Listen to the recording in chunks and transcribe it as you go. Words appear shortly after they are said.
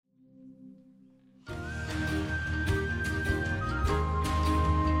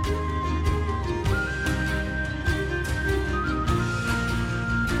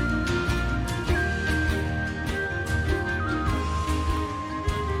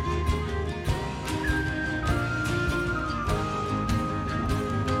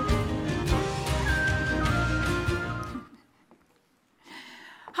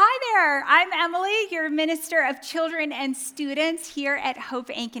Emily, your Minister of Children and Students here at Hope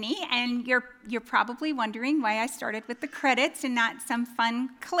Ankeny, and you're probably wondering why I started with the credits and not some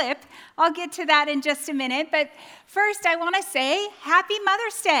fun clip. I'll get to that in just a minute, but first I want to say Happy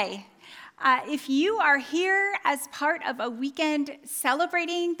Mother's Day. If you are here as part of a weekend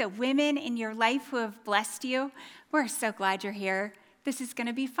celebrating the women in your life who have blessed you, we're so glad you're here. This is going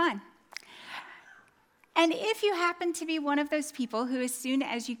to be fun. And if you happen to be one of those people who, as soon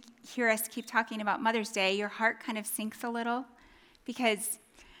as you hear us keep talking about Mother's Day, your heart kind of sinks a little because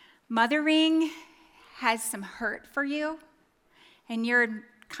mothering has some hurt for you, and you're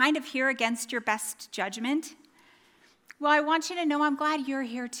kind of here against your best judgment, well, I want you to know I'm glad you're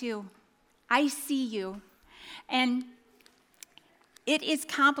here too. I see you. And it is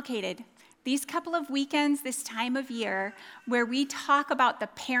complicated. These couple of weekends, this time of year, where we talk about the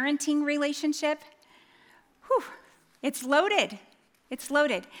parenting relationship, it's loaded. It's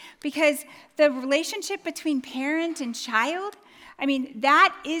loaded because the relationship between parent and child,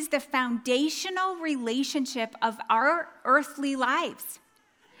 that is the foundational relationship of our earthly lives.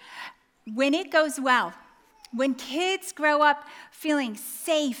 When it goes well, when kids grow up feeling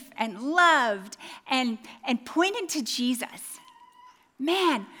safe and loved and pointed to Jesus,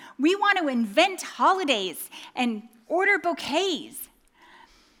 man, we want to invent holidays and order bouquets.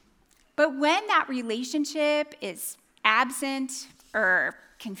 But when that relationship is absent or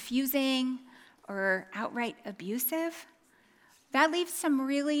confusing or outright abusive, that leaves some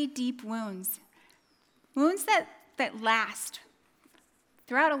really deep wounds that last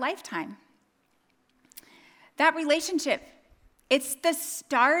throughout a lifetime. That relationship, it's the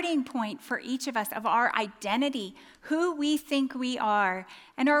starting point for each of us of our identity, who we think we are,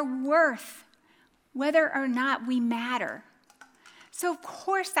 and our worth, whether or not we matter. So, of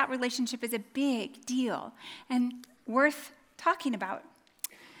course, that relationship is a big deal and worth talking about.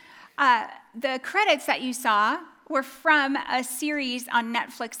 The credits that you saw were from a series on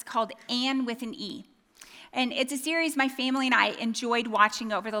Netflix called Anne with an E. And it's a series my family and I enjoyed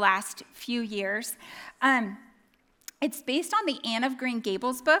watching over the last few years. It's based on the Anne of Green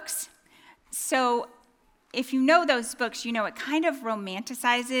Gables books. So if you know those books, you know it kind of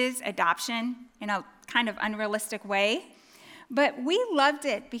romanticizes adoption in a kind of unrealistic way. But we loved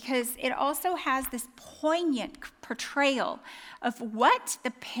it because it also has this poignant portrayal of what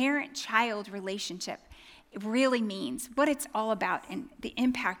the parent-child relationship really means, what it's all about, and the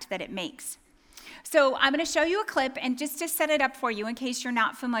impact that it makes. So I'm going to show you a clip, and just to set it up for you in case you're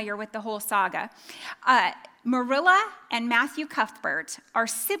not familiar with the whole saga. Marilla and Matthew Cuthbert are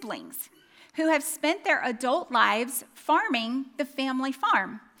siblings who have spent their adult lives farming the family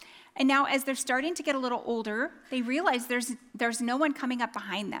farm. And now as they're starting to get a little older, they realize there's no one coming up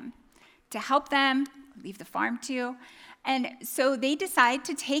behind them to help them, leave the farm to. And so they decide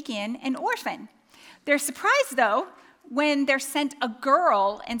to take in an orphan. They're surprised, though, when they're sent a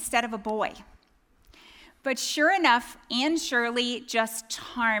girl instead of a boy. But sure enough, Anne Shirley just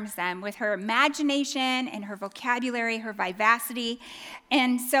charms them with her imagination and her vocabulary, her vivacity.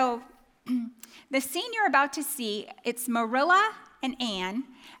 And so the scene you're about to see, it's Marilla and Anne,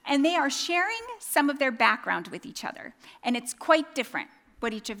 and they are sharing some of their background with each other. And it's quite different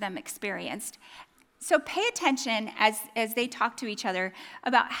what each of them experienced. So pay attention as they talk to each other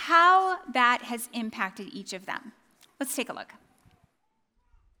about how that has impacted each of them. Let's take a look.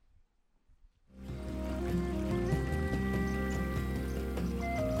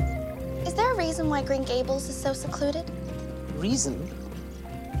 Is there a reason why Green Gables is so secluded? Reason?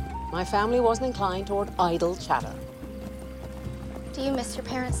 My family wasn't inclined toward idle chatter. Do you miss your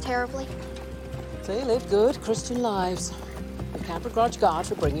parents terribly? They lived good Christian lives. We can't begrudge God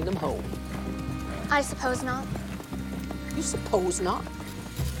for bringing them home. I suppose not. You suppose not?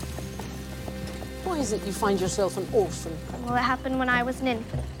 Why is it you find yourself an orphan? Well, it happened when I was an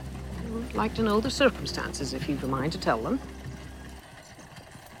infant. I'd like to know the circumstances, if you've a mind to tell them.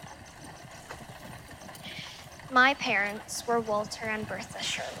 My parents were Walter and Bertha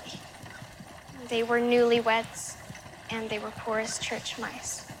Shirley. They were newlyweds, and they were poor as church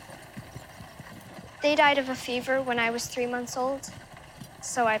mice. They died of a fever when I was 3 months old,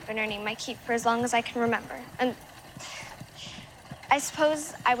 so I've been earning my keep for as long as I can remember. And I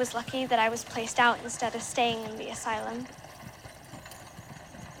suppose I was lucky that I was placed out instead of staying in the asylum.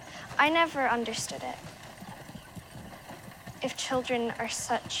 I never understood it. If children are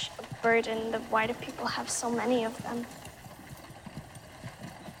such a burden, then why do people have so many of them?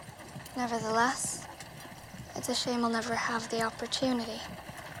 Nevertheless, it's a shame I'll never have the opportunity.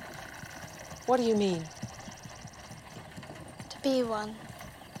 What do you mean? To be one.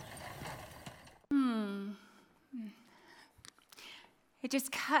 It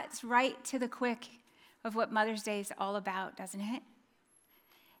just cuts right to the quick of what Mother's Day is all about, doesn't it?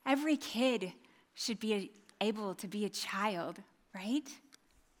 Every kid should be able to be a child, right?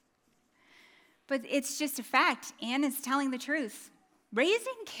 But it's just a fact. Anne is telling the truth.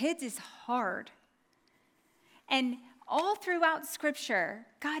 Raising kids is hard. And all throughout Scripture,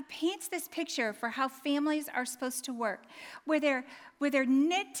 God paints this picture for how families are supposed to work, where they're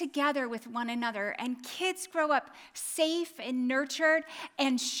knit together with one another, and kids grow up safe and nurtured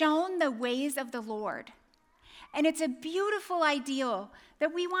and shown the ways of the Lord. And it's a beautiful ideal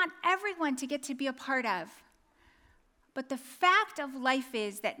that we want everyone to get to be a part of. But the fact of life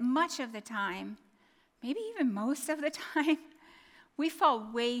is that much of the time, maybe even most of the time, we fall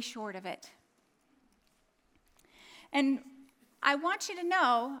way short of it. And I want you to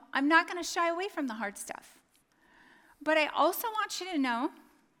know, I'm not going to shy away from the hard stuff. But I also want you to know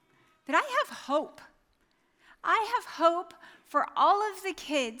that I have hope. I have hope for all of the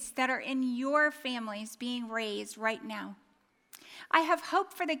kids that are in your families being raised right now. I have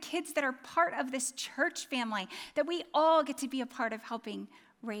hope for the kids that are part of this church family that we all get to be a part of helping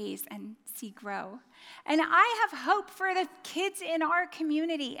raise and see grow. And I have hope for the kids in our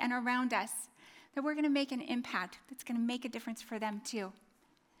community and around us, that we're going to make an impact that's going to make a difference for them too.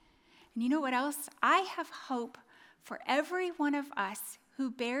 And you know what else? I have hope for every one of us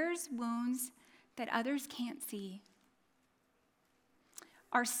who bears wounds that others can't see.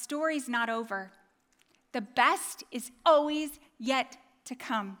 Our story's not over. The best is always yet to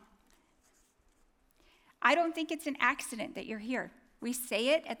come. I don't think it's an accident that you're here. We say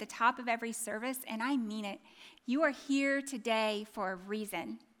it at the top of every service, and I mean it. You are here today for a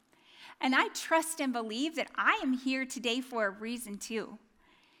reason. And I trust and believe that I am here today for a reason too.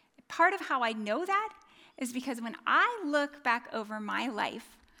 Part of how I know that is because when I look back over my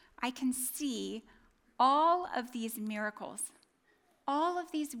life, I can see all of these miracles, all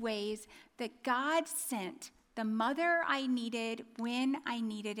of these ways that God sent the mother I needed when I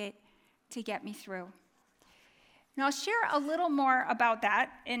needed it to get me through. Now, I'll share a little more about that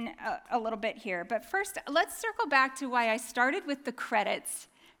in a little bit here. But first, let's circle back to why I started with the credits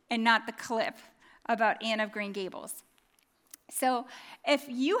and not the clip about Anne of Green Gables. So if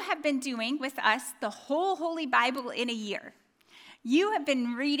you have been doing with us the whole Holy Bible in a year, you have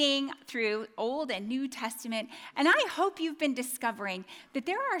been reading through Old and New Testament, and I hope you've been discovering that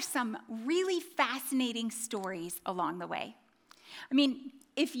there are some really fascinating stories along the way. I mean,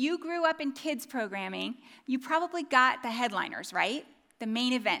 if you grew up in kids programming, you probably got the headliners, right? The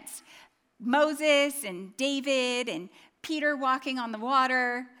main events. Moses and David and Peter walking on the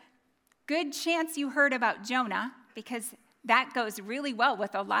water. Good chance you heard about Jonah, because that goes really well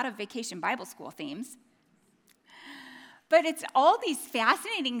with a lot of Vacation Bible School themes. But it's all these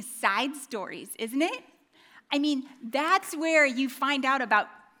fascinating side stories, isn't it? I mean, that's where you find out about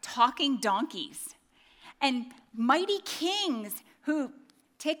talking donkeys and mighty kings who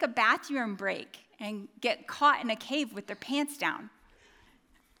take a bathroom break and get caught in a cave with their pants down.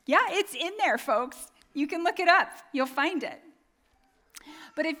 Yeah, it's in there, folks. You can look it up. You'll find it.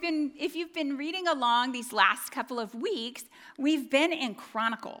 But if you've been reading along these last couple of weeks, we've been in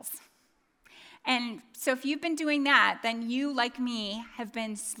Chronicles. And so if you've been doing that, then you, like me, have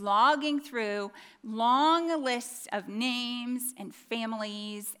been slogging through long lists of names and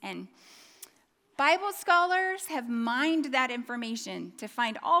families, and Bible scholars have mined that information to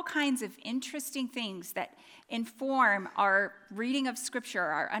find all kinds of interesting things that inform our reading of Scripture,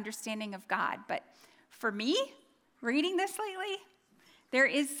 our understanding of God. But for me, reading this lately, there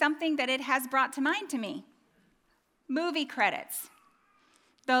is something that it has brought to mind to me. Movie credits.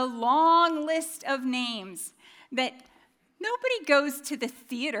 The long list of names that nobody goes to the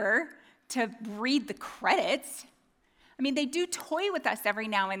theater to read the credits. I mean, they do toy with us every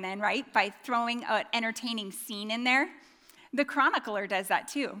now and then, right, by throwing an entertaining scene in there. The chronicler does that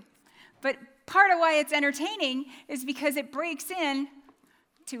too. But part of why it's entertaining is because it breaks in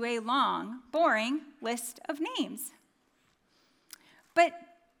to a long, boring list of names. But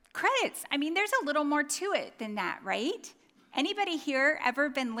credits, I mean, there's a little more to it than that, right? Anybody here ever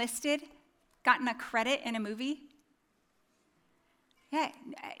been listed, gotten a credit in a movie? Yeah,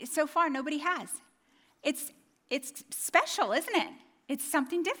 so far nobody has. It's special, isn't it? It's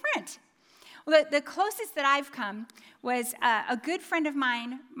something different. Well, the closest that I've come was a good friend of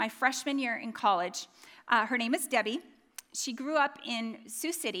mine, my freshman year in college. Her name is Debbie. She grew up in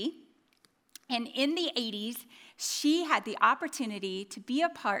Sioux City, and in the 80s, she had the opportunity to be a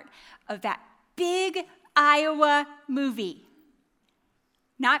part of that big Iowa movie.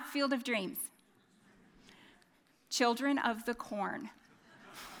 Not Field of Dreams. Children of the Corn.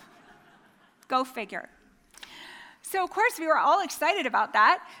 Go figure. So, of course, we were all excited about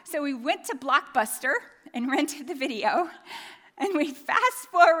that. So we went to Blockbuster and rented the video. And we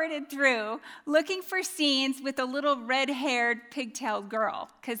fast-forwarded through looking for scenes with a little red-haired, pigtailed girl.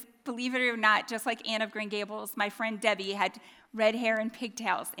 Because believe it or not, just like Anne of Green Gables, my friend Debbie had red hair and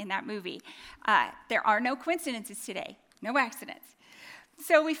pigtails in that movie. There are no coincidences today, no accidents.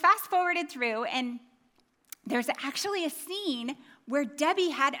 So we fast-forwarded through, and there's actually a scene where Debbie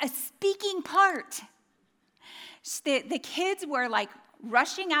had a speaking part. The kids were like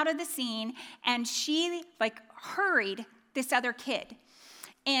rushing out of the scene, and she like hurried this other kid.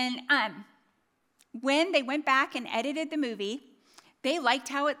 And when they went back and edited the movie, they liked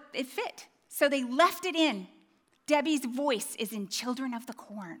how it fit. So they left it in. Debbie's voice is in Children of the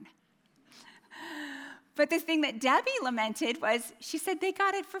Corn. But the thing that Debbie lamented was, she said they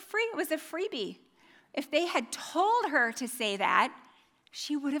got it for free. It was a freebie. If they had told her to say that,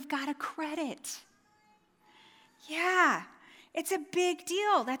 she would have got a credit. Yeah, it's a big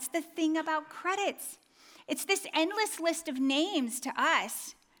deal. That's the thing about credits. It's this endless list of names to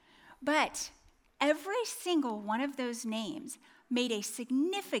us, but every single one of those names made a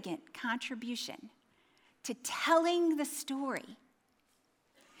significant contribution to telling the story.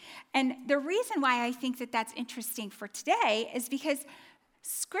 And the reason why I think that that's interesting for today is because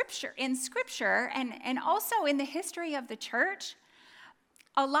in Scripture, and also in the history of the church,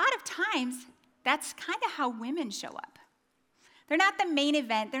 a lot of times that's kind of how women show up. They're not the main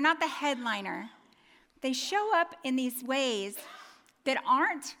event. They're not the headliner. They show up in these ways that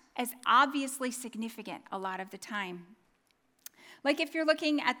aren't as obviously significant a lot of the time. Like if you're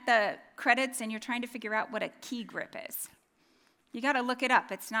looking at the credits and you're trying to figure out what a key grip is. You got to look it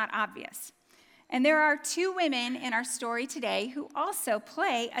up. It's not obvious. And there are two women in our story today who also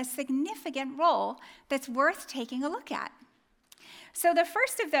play a significant role that's worth taking a look at. So the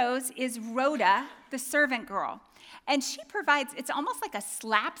first of those is Rhoda, the servant girl. And she provides, it's almost like a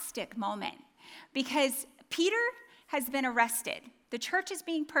slapstick moment because Peter has been arrested. The church is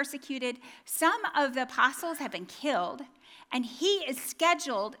being persecuted. Some of the apostles have been killed, and he is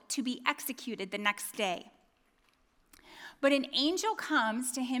scheduled to be executed the next day. But an angel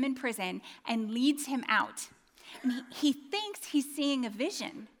comes to him in prison and leads him out. And he thinks he's seeing a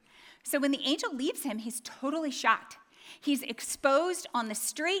vision. So when the angel leaves him, he's totally shocked. He's exposed on the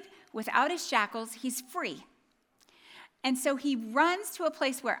street without his shackles. He's free. And so he runs to a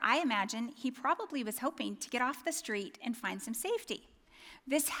place where I imagine he probably was hoping to get off the street and find some safety.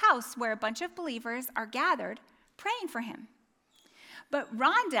 This house where a bunch of believers are gathered praying for him. But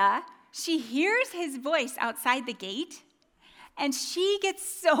Rhonda, she hears his voice outside the gate, and she gets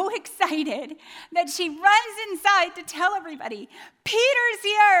so excited that she runs inside to tell everybody, Peter's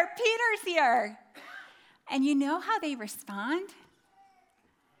here, Peter's here. And you know how they respond?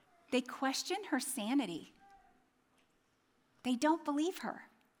 They question her sanity. They don't believe her.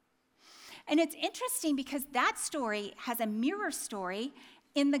 And it's interesting because that story has a mirror story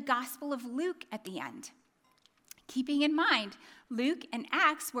in the Gospel of Luke at the end. Keeping in mind, Luke and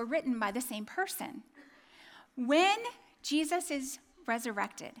Acts were written by the same person. When Jesus is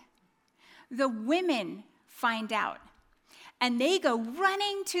resurrected, the women find out, and they go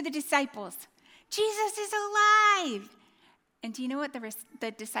running to the disciples. Jesus is alive! And do you know what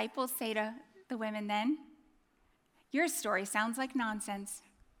the disciples say to the women then? Your story sounds like nonsense.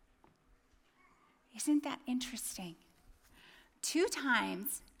 Isn't that interesting? 2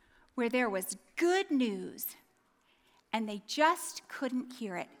 times where there was good news, and they just couldn't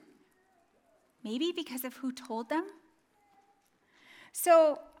hear it. Maybe because of who told them?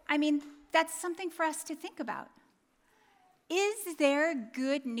 So, that's something for us to think about. Is there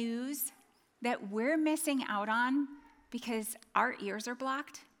good news that we're missing out on because our ears are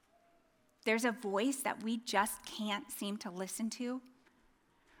blocked? There's a voice that we just can't seem to listen to?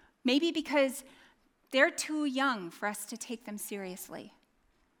 Maybe because they're too young for us to take them seriously.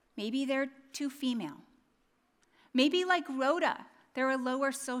 Maybe they're too female. Maybe like Rhoda, they're a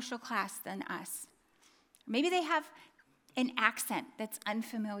lower social class than us. Maybe they have an accent that's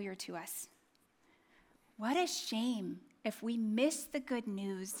unfamiliar to us. What a shame if we miss the good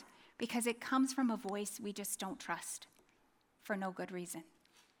news because it comes from a voice we just don't trust for no good reason.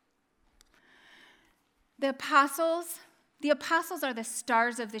 The apostles are the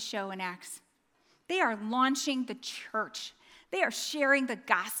stars of the show in Acts. They are launching the church. They are sharing the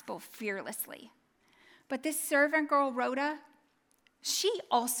gospel fearlessly. But this servant girl, Rhoda, she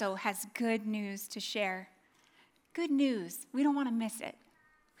also has good news to share. Good news. We don't want to miss it.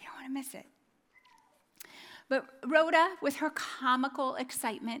 We don't want to miss it. But Rhoda, with her comical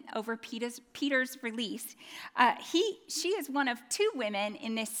excitement over Peter's release, she is one of 2 women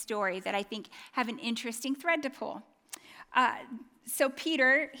in this story that I think have an interesting thread to pull. So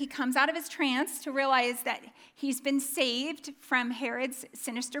Peter, he comes out of his trance to realize that he's been saved from Herod's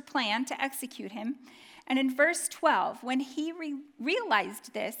sinister plan to execute him. And in verse 12, when he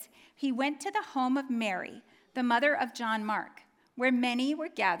realized this, he went to the home of Mary, the mother of John Mark, where many were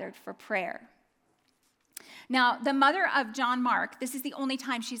gathered for prayer. Now, the mother of John Mark, this is the only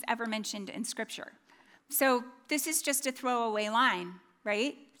time she's ever mentioned in Scripture. So this is just a throwaway line,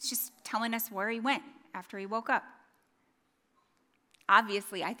 right? It's just telling us where he went after he woke up.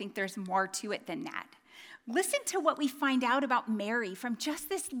 Obviously, I think there's more to it than that. Listen to what we find out about Mary from just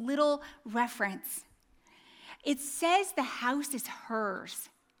this little reference. It says the house is hers.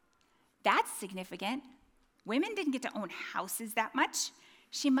 That's significant. Women didn't get to own houses that much.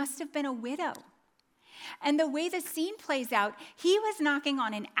 She must have been a widow. And the way the scene plays out, he was knocking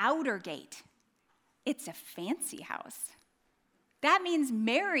on an outer gate. It's a fancy house. That means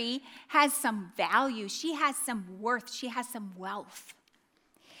Mary has some value. She has some worth. She has some wealth.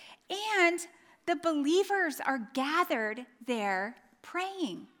 And the believers are gathered there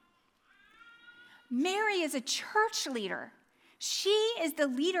praying. Mary is a church leader. She is the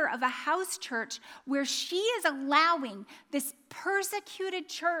leader of a house church where she is allowing this persecuted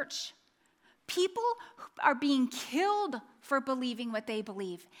church. People are being killed for believing what they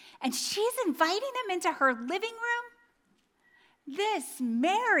believe. And she's inviting them into her living room. This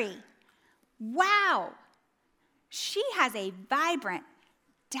Mary, wow, she has a vibrant,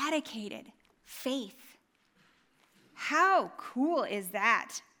 dedicated faith. How cool is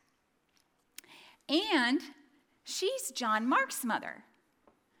that? And she's John Mark's mother.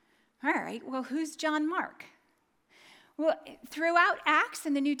 All right, well, who's John Mark? Well, throughout Acts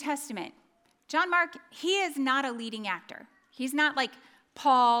in the New Testament, John Mark, he is not a leading actor. He's not like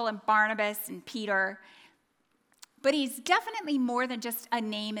Paul and Barnabas and Peter, but he's definitely more than just a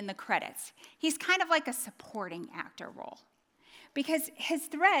name in the credits. He's kind of like a supporting actor role because his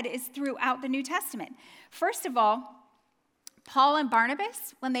thread is throughout the New Testament. First of all, Paul and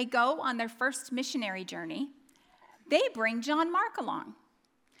Barnabas, when they go on their first missionary journey, they bring John Mark along.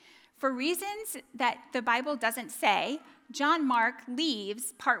 For reasons that the Bible doesn't say, John Mark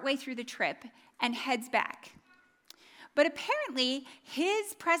leaves partway through the trip and heads back. But apparently,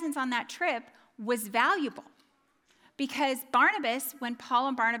 his presence on that trip was valuable because Barnabas, when Paul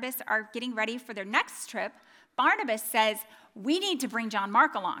and Barnabas are getting ready for their next trip, Barnabas says, we need to bring John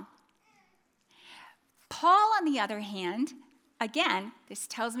Mark along. Paul, on the other hand, again, this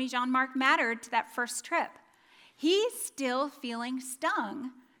tells me John Mark mattered to that first trip. He's still feeling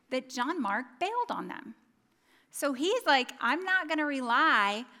stung that John Mark bailed on them. So he's like, I'm not going to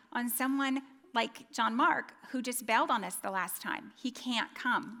rely on someone like John Mark who just bailed on us the last time. He can't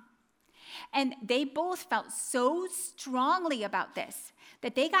come. And they both felt so strongly about this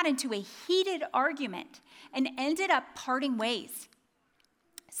that they got into a heated argument and ended up parting ways.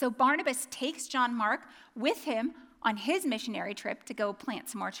 So Barnabas takes John Mark with him on his missionary trip to go plant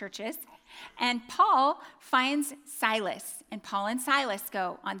some more churches. And Paul finds Silas, and Paul and Silas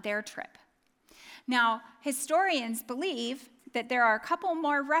go on their trip. Now, historians believe that there are a couple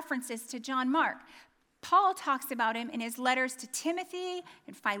more references to John Mark. Paul talks about him in his letters to Timothy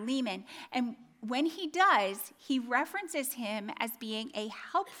and Philemon, and when he does, he references him as being a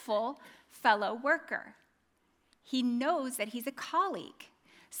helpful fellow worker. He knows that he's a colleague,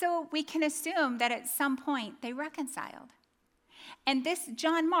 so we can assume that at some point they reconciled. And this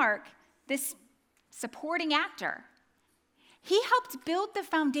John Mark, this supporting actor, he helped build the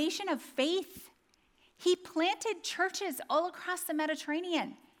foundation of faith. He planted churches all across the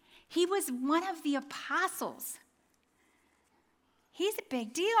Mediterranean. He was one of the apostles. He's a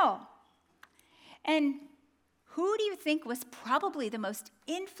big deal. And who do you think was probably the most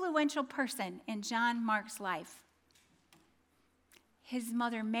influential person in John Mark's life? His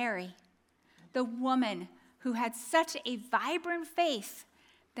mother Mary, the woman who had such a vibrant faith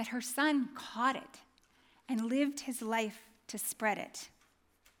that her son caught it and lived his life to spread it.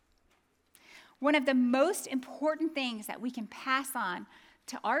 One of the most important things that we can pass on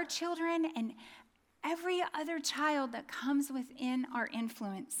to our children and every other child that comes within our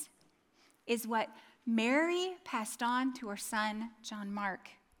influence is what Mary passed on to her son, John Mark,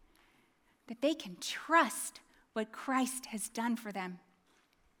 that they can trust what Christ has done for them.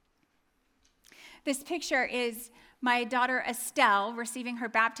 This picture is my daughter Estelle receiving her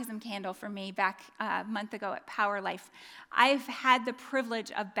baptism candle from me back a month ago at Power Life. I've had the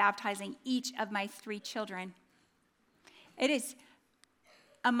privilege of baptizing each of my 3 children. It is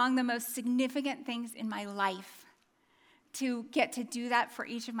among the most significant things in my life to get to do that for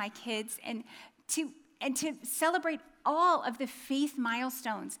each of my kids and to celebrate all of the faith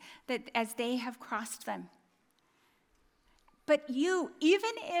milestones that as they have crossed them. But you,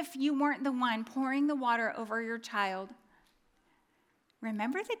 even if you weren't the one pouring the water over your child,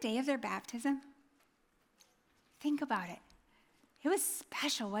 remember the day of their baptism? Think about it. It was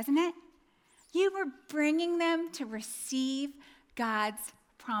special, wasn't it? You were bringing them to receive God's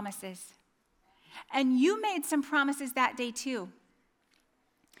promises. And you made some promises that day too.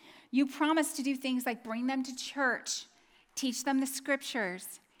 You promised to do things like bring them to church, teach them the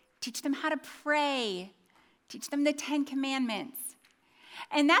scriptures, teach them how to pray, teach them the 10 Commandments.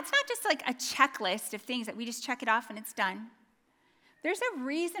 And that's not just like a checklist of things that we just check it off and it's done. There's a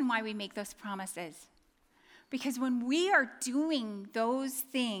reason why we make those promises. Because when we are doing those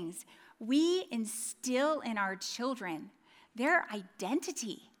things, we instill in our children their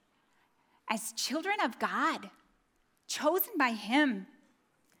identity as children of God, chosen by Him.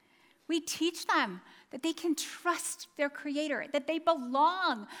 We teach them that they can trust their Creator, that they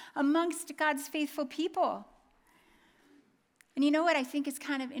belong amongst God's faithful people. And you know what I think is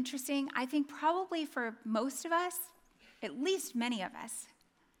kind of interesting? I think probably for most of us, at least many of us,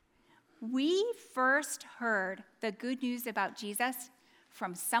 we first heard the good news about Jesus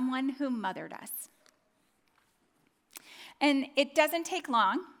from someone who mothered us. And it doesn't take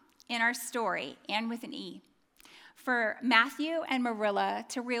long in our story, and with an E, for Matthew and Marilla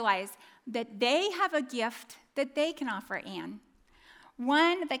to realize that they have a gift that they can offer Anne,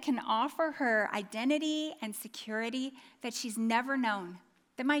 one that can offer her identity and security that she's never known,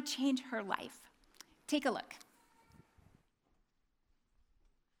 that might change her life. Take a look.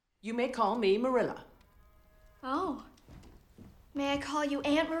 You may call me Marilla. Oh. May I call you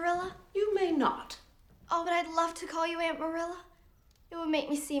Aunt Marilla? You may not. Oh, but I'd love to call you Aunt Marilla. It would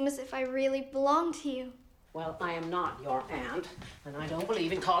make me seem as if I really belonged to you. Well, I am not your aunt, and I don't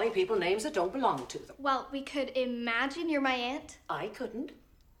believe in calling people names that don't belong to them. Well, we could imagine you're my aunt. I couldn't.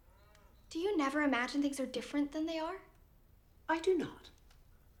 Do you never imagine things are different than they are? I do not.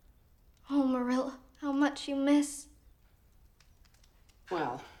 Oh, Marilla, how much you miss.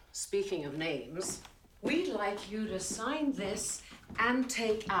 Well, speaking of names, we'd like you to sign this and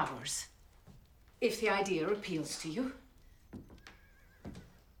take ours, if the idea appeals to you.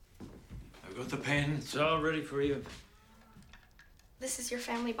 I've got the pen. It's all ready for you. This is your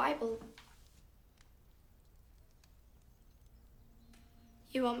family Bible.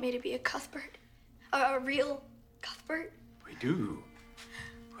 You want me to be a Cuthbert? A real Cuthbert? We do.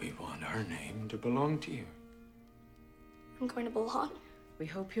 We want our name to belong to you. I'm going to belong. We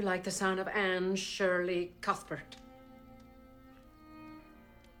hope you like the sound of Anne Shirley Cuthbert.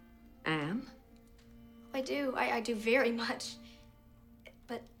 Anne? I do. I do very much.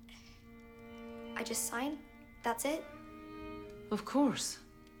 But I just sign? That's it? Of course.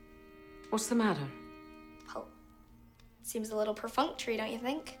 What's the matter? Well, it seems a little perfunctory, don't you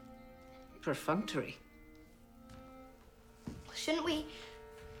think? Perfunctory? Shouldn't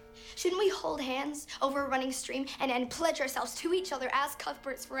we hold hands over a running stream and pledge ourselves to each other as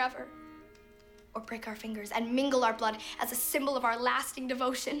Cuthberts forever? Or break our fingers and mingle our blood as a symbol of our lasting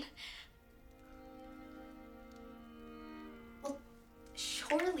devotion? Well,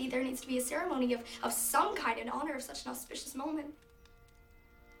 surely there needs to be a ceremony of some kind in honor of such an auspicious moment.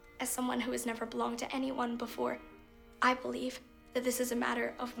 As someone who has never belonged to anyone before, I believe that this is a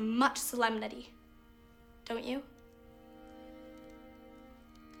matter of much solemnity. Don't you?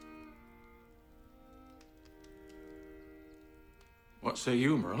 What say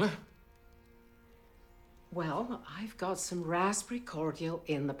you, Marilla? Well, I've got some raspberry cordial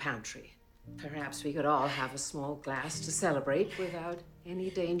in the pantry. Perhaps we could all have a small glass to celebrate without any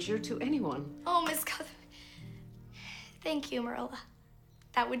danger to anyone. Oh, Miss Cuthbert. Thank you, Marilla.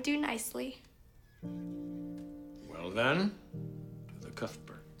 That would do nicely. Well then, to the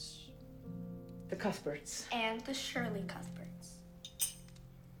Cuthberts. The Cuthberts. And the Shirley Cuthberts.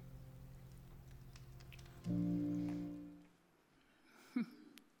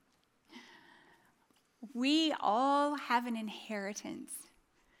 We all have an inheritance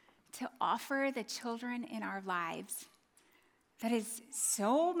to offer the children in our lives that is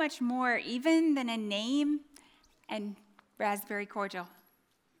so much more even than a name and raspberry cordial.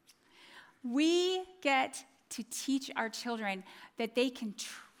 We get to teach our children that they can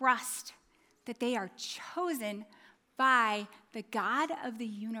trust that they are chosen by the God of the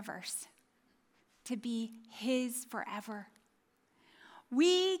universe to be His forever.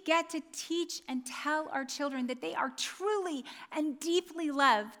 We get to teach and tell our children that they are truly and deeply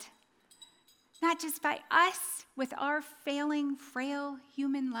loved, not just by us with our failing, frail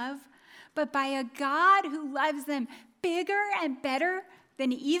human love, but by a God who loves them bigger and better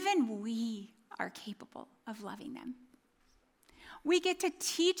than even we are capable of loving them. We get to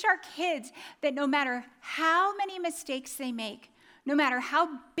teach our kids that no matter how many mistakes they make, no matter how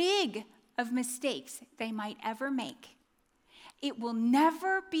big of mistakes they might ever make, it will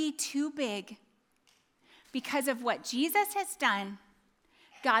never be too big. Because of what Jesus has done,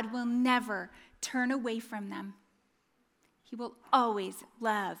 God will never turn away from them. He will always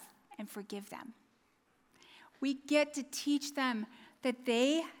love and forgive them. We get to teach them that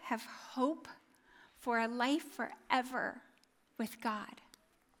they have hope for a life forever with God.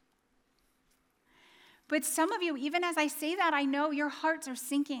 But some of you, even as I say that, I know your hearts are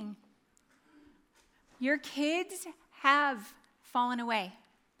sinking. Your kids have fallen away.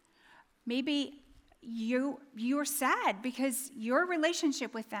 Maybe you're sad because your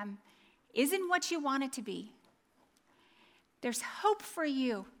relationship with them isn't what you want it to be. There's hope for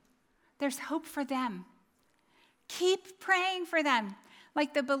you. There's hope for them. Keep praying for them.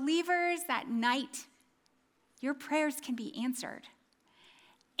 Like the believers that night, your prayers can be answered.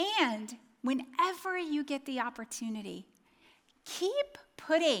 And whenever you get the opportunity, keep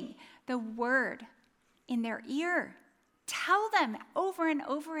putting the word in their ear. Tell them over and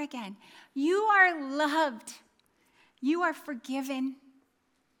over again, you are loved. You are forgiven.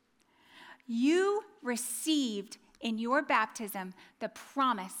 You received in your baptism the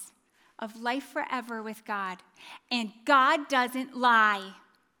promise of life forever with God. And God doesn't lie.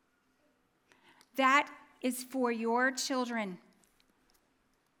 That is for your children,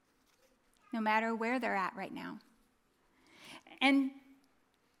 no matter where they're at right now. And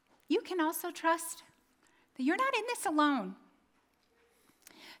you can also trust that you're not in this alone.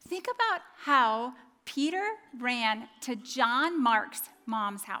 Think about how Peter ran to John Mark's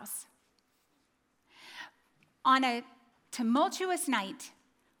mom's house on a tumultuous night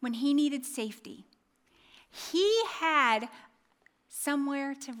when he needed safety. He had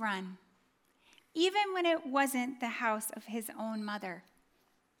somewhere to run, even when it wasn't the house of his own mother.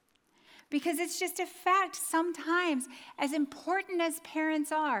 Because it's just a fact, sometimes, as important as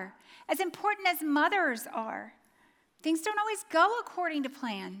parents are, as important as mothers are, things don't always go according to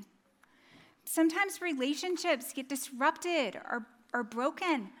plan. Sometimes relationships get disrupted or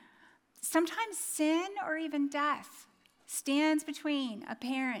broken. Sometimes sin or even death stands between a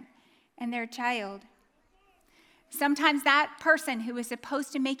parent and their child. Sometimes that person who is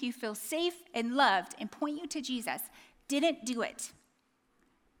supposed to make you feel safe and loved and point you to Jesus didn't do it.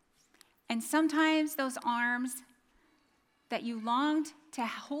 And sometimes those arms that you longed to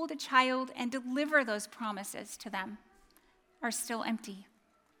hold a child and deliver those promises to them are still empty.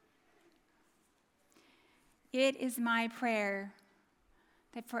 It is my prayer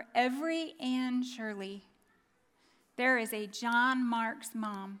that for every Anne Shirley, there is a John Mark's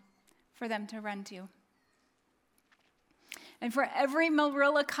mom for them to run to. And for every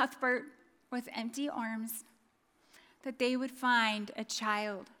Marilla Cuthbert with empty arms, that they would find a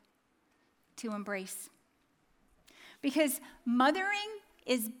child to embrace. Because mothering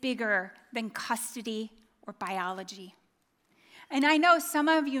is bigger than custody or biology. And I know some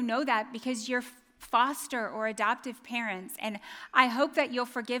of you know that because you're foster or adoptive parents, and I hope that you'll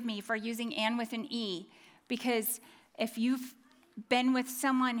forgive me for using Anne with an E, because if you've been with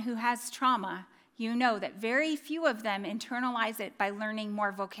someone who has trauma, you know that very few of them internalize it by learning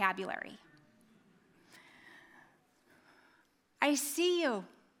more vocabulary. I see you.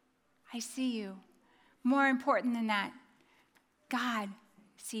 I see you. More important than that, God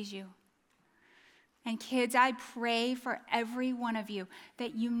sees you. And kids, I pray for every one of you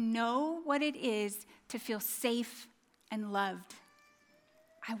that you know what it is to feel safe and loved.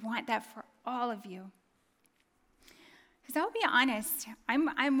 I want that for all of you. Because I'll be honest,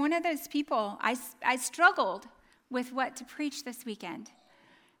 I'm one of those people. I struggled with what to preach this weekend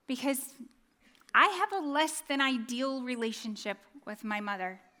because I have a less than ideal relationship with my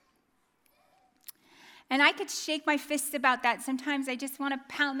mother. And I could shake my fists about that. Sometimes I just want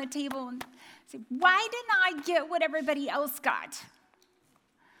to pound the table and say, why didn't I get what everybody else got?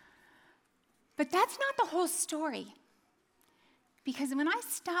 But that's not the whole story. Because when I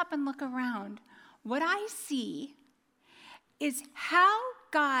stop and look around, what I see is how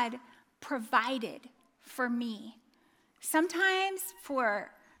God provided for me. Sometimes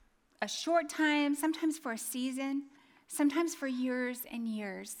for a short time, sometimes for a season, sometimes for years and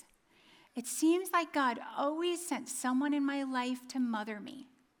years. It seems like God always sent someone in my life to mother me,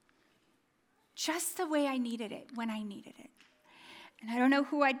 just the way I needed it, when I needed it. And I don't know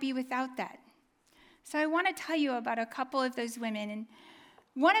who I'd be without that. So I want to tell you about a couple of those women. And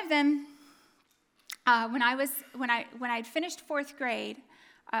one of them, when I'd finished fourth grade,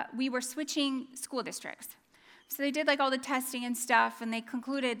 we were switching school districts. So they did like all the testing and stuff, and they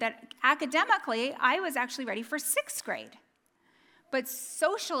concluded that academically, I was actually ready for sixth grade. But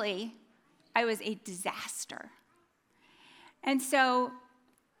socially, I was a disaster. And so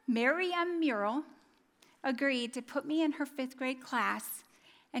Mary M. Murrell agreed to put me in her 5th grade class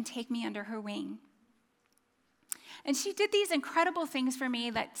and take me under her wing. And she did these incredible things for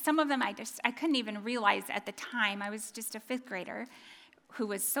me that some of them I couldn't even realize at the time. I was just a 5th grader who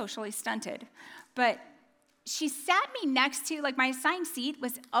was socially stunted. But she sat me next to, like my assigned seat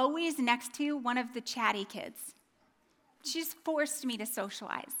was always next to one of the chatty kids. She just forced me to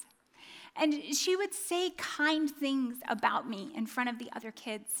socialize. And she would say kind things about me in front of the other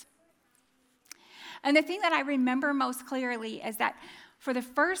kids. And the thing that I remember most clearly is that for the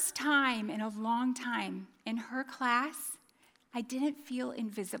first time in a long time in her class, I didn't feel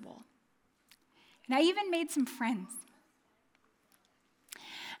invisible. And I even made some friends.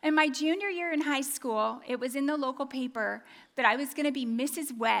 In my junior year in high school, it was in the local paper that I was going to be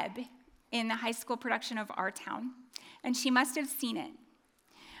Mrs. Webb in the high school production of Our Town. And she must have seen it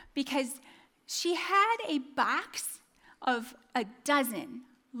because she had a box of a dozen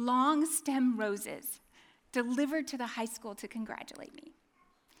long stem roses delivered to the high school to congratulate me.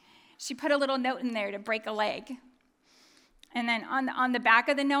 She put a little note in there to break a leg. And then on the back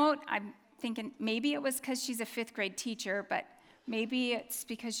of the note, I'm thinking maybe it was because she's a 5th grade teacher, but maybe it's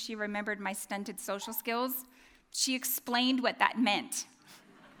because she remembered my stunted social skills. She explained what that meant.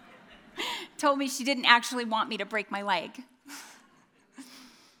 Told me she didn't actually want me to break my leg.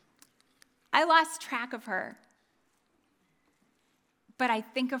 I lost track of her, but I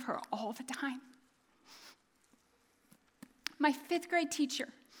think of her all the time. My 5th grade teacher,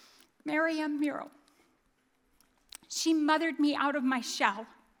 Mary M. Murrell, she mothered me out of my shell.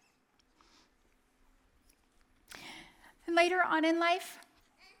 And later on in life,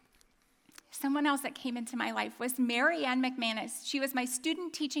 someone else that came into my life was Mary Ann McManus. She was my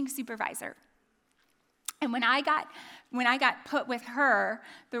student teaching supervisor. And when I got put with her,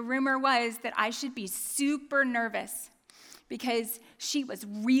 the rumor was that I should be super nervous because she was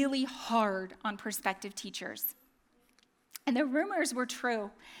really hard on prospective teachers. And the rumors were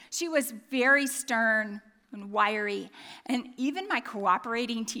true. She was very stern and wiry, and even my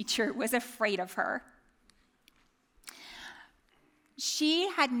cooperating teacher was afraid of her. She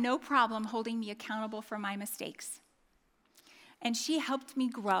had no problem holding me accountable for my mistakes, and she helped me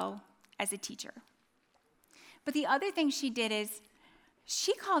grow as a teacher. But the other thing she did is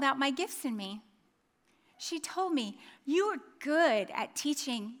she called out my gifts in me. She told me, "You are good at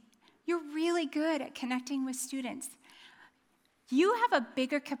teaching. You're really good at connecting with students. You have a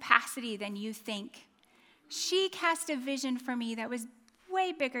bigger capacity than you think." She cast a vision for me that was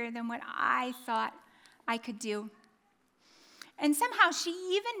way bigger than what I thought I could do. And somehow she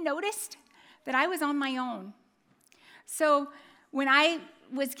even noticed that I was on my own. So when I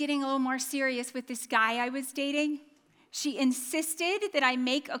was getting a little more serious with this guy I was dating, she insisted that I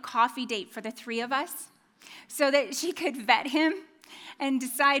make a coffee date for the 3 of us so that she could vet him and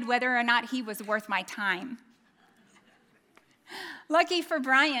decide whether or not he was worth my time. Lucky for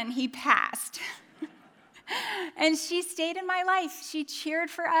Brian, he passed. And she stayed in my life. She cheered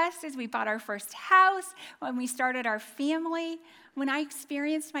for us as we bought our first house, when we started our family. When I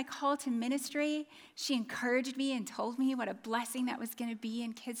experienced my call to ministry, she encouraged me and told me what a blessing that was going to be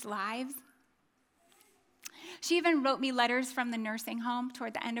in kids' lives. She even wrote me letters from the nursing home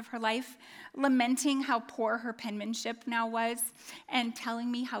toward the end of her life, lamenting how poor her penmanship now was and telling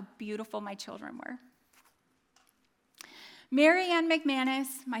me how beautiful my children were. Mary Ann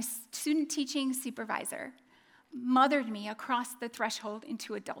McManus, my student teaching supervisor, mothered me across the threshold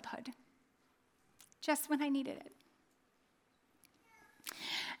into adulthood, just when I needed it.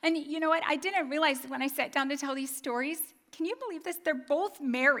 And you know what? I didn't realize when I sat down to tell these stories, can you believe this? They're both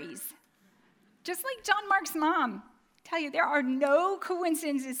Marys, just like John Mark's mom. I tell you, there are no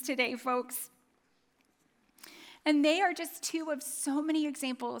coincidences today, folks. And they are just 2 of so many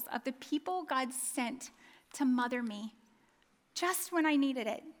examples of the people God sent to mother me just when I needed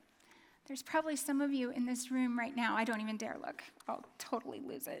it. There's probably some of you in this room right now. I don't even dare look. I'll totally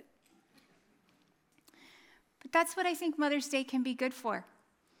lose it. But that's what I think Mother's Day can be good for.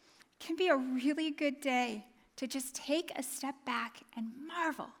 It can be a really good day to just take a step back and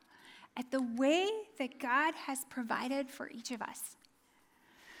marvel at the way that God has provided for each of us.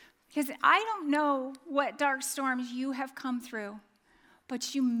 Because I don't know what dark storms you have come through,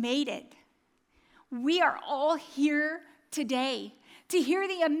 but you made it. We are all here today to hear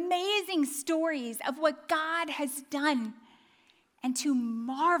the amazing stories of what God has done and to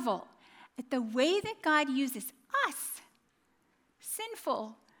marvel at the way that God uses us,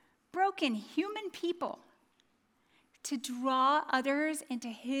 sinful, broken human people, to draw others into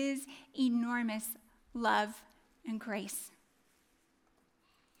his enormous love and grace.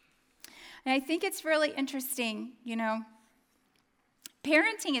 And I think it's really interesting,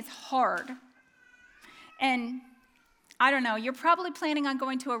 parenting is hard. And I don't know, you're probably planning on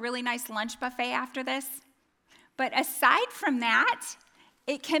going to a really nice lunch buffet after this. But aside from that,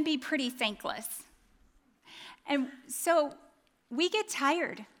 it can be pretty thankless. And so we get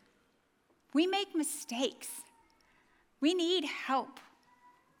tired. We make mistakes. We need help.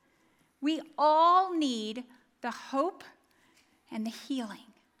 We all need the hope and the healing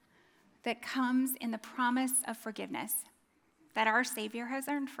that comes in the promise of forgiveness that our Savior has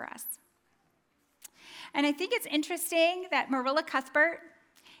earned for us. And I think it's interesting that Marilla Cuthbert,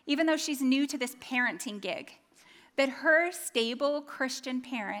 even though she's new to this parenting gig, that her stable Christian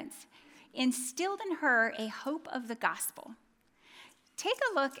parents instilled in her a hope of the gospel. Take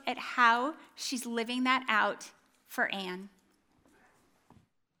a look at how she's living that out for Anne.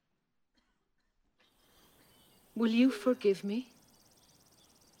 Will you forgive me?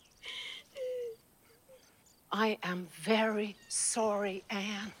 I am very sorry,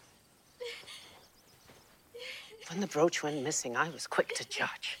 Anne. When the brooch went missing, I was quick to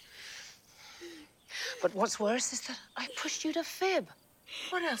judge. But what's worse is that I pushed you to fib.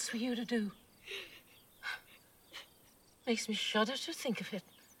 What else were you to do? Makes me shudder to think of it.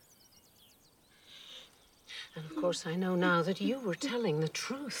 And of course, I know now that you were telling the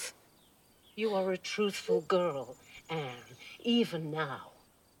truth. You are a truthful girl, Anne, even now.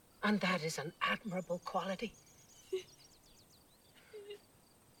 And that is an admirable quality.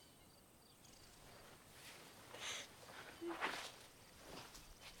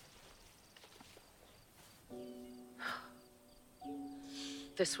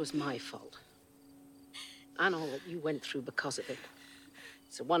 This was my fault. And all that you went through because of it.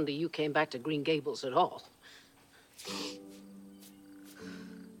 It's a wonder you came back to Green Gables at all.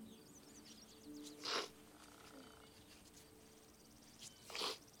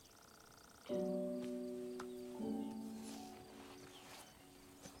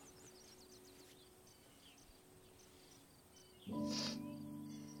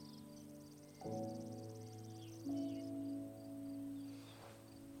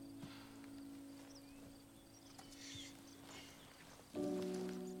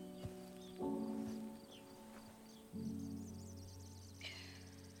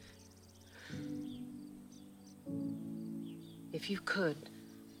 If you could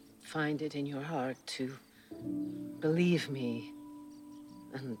find it in your heart to believe me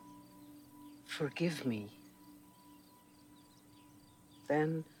and forgive me,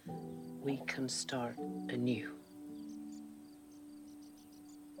 then we can start anew.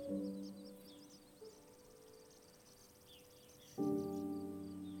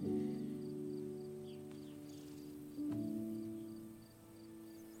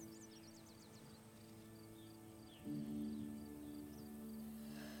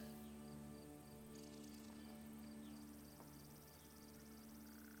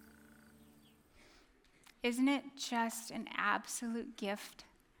 Isn't it just an absolute gift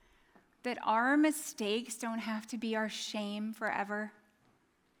that our mistakes don't have to be our shame forever?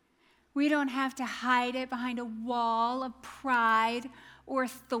 We don't have to hide it behind a wall of pride or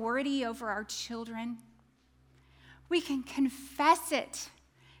authority over our children. We can confess it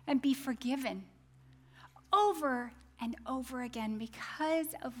and be forgiven over and over again because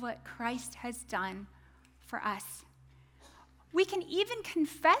of what Christ has done for us. We can even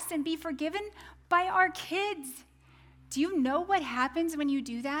confess and be forgiven by our kids. Do you know what happens when you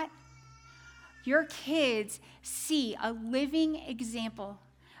do that? Your kids see a living example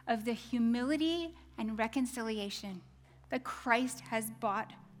of the humility and reconciliation that Christ has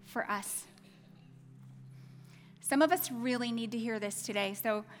bought for us. Some of us really need to hear this today,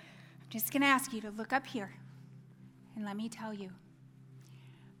 so I'm just going to ask you to look up here and let me tell you.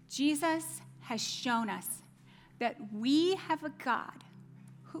 Jesus has shown us that we have a God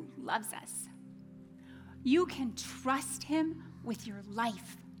who loves us. You can trust him with your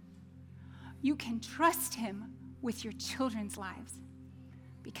life. You can trust him with your children's lives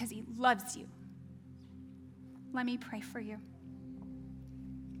because he loves you. Let me pray for you.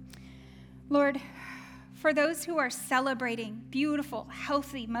 Lord, for those who are celebrating beautiful,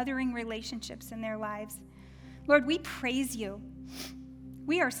 healthy mothering relationships in their lives, Lord, we praise you.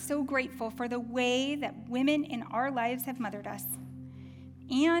 We are so grateful for the way that women in our lives have mothered us.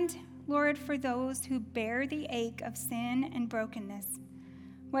 And Lord, for those who bear the ache of sin and brokenness,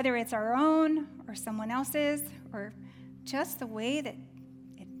 whether it's our own or someone else's, or just the way that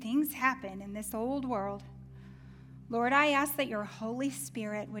things happen in this old world. Lord, I ask that your Holy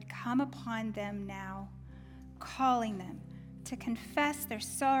Spirit would come upon them now, calling them to confess their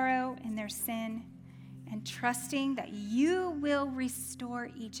sorrow and their sin, and trusting that you will restore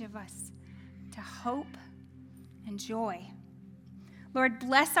each of us to hope and joy. Lord,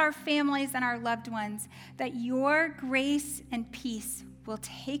 bless our families and our loved ones, that your grace and peace will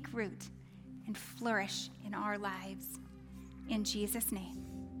take root and flourish in our lives. In Jesus' name,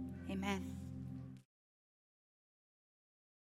 amen.